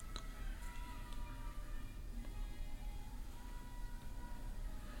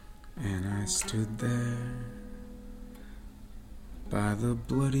stood there by the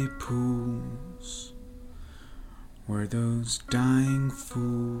bloody pools where those dying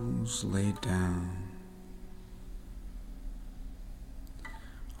fools lay down,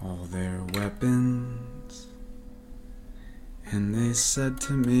 all their weapons, and they said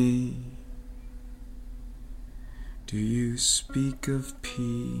to me, "Do you speak of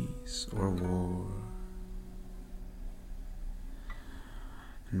peace or war?"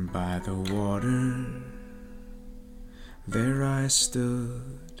 And by the water, there I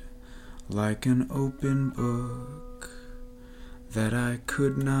stood like an open book that I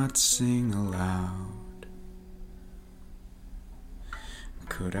could not sing aloud.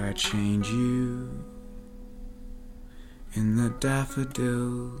 Could I change you in the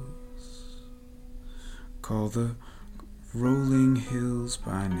daffodils, call the rolling hills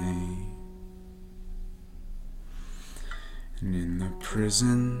by name, and in the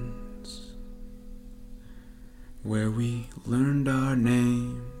prisons where we learned our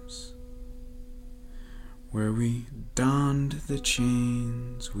names, where we donned the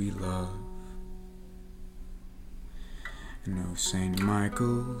chains we love, and oh St.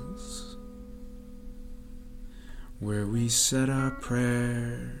 Michael's, where we said our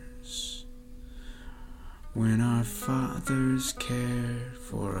prayers when our fathers cared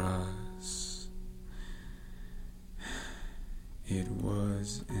for us, it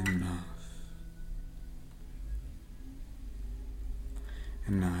was enough.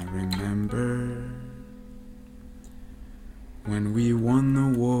 And I remember when we won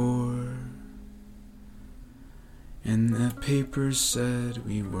the war, and the papers said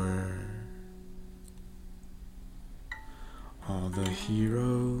we were all the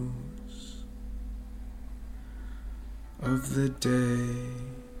heroes of the day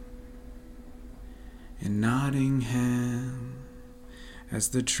in Nottingham as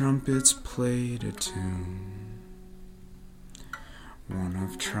the trumpets played a tune, one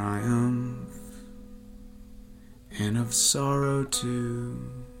of triumph and of sorrow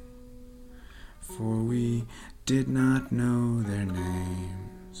too, for we did not know their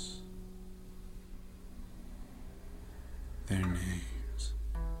names.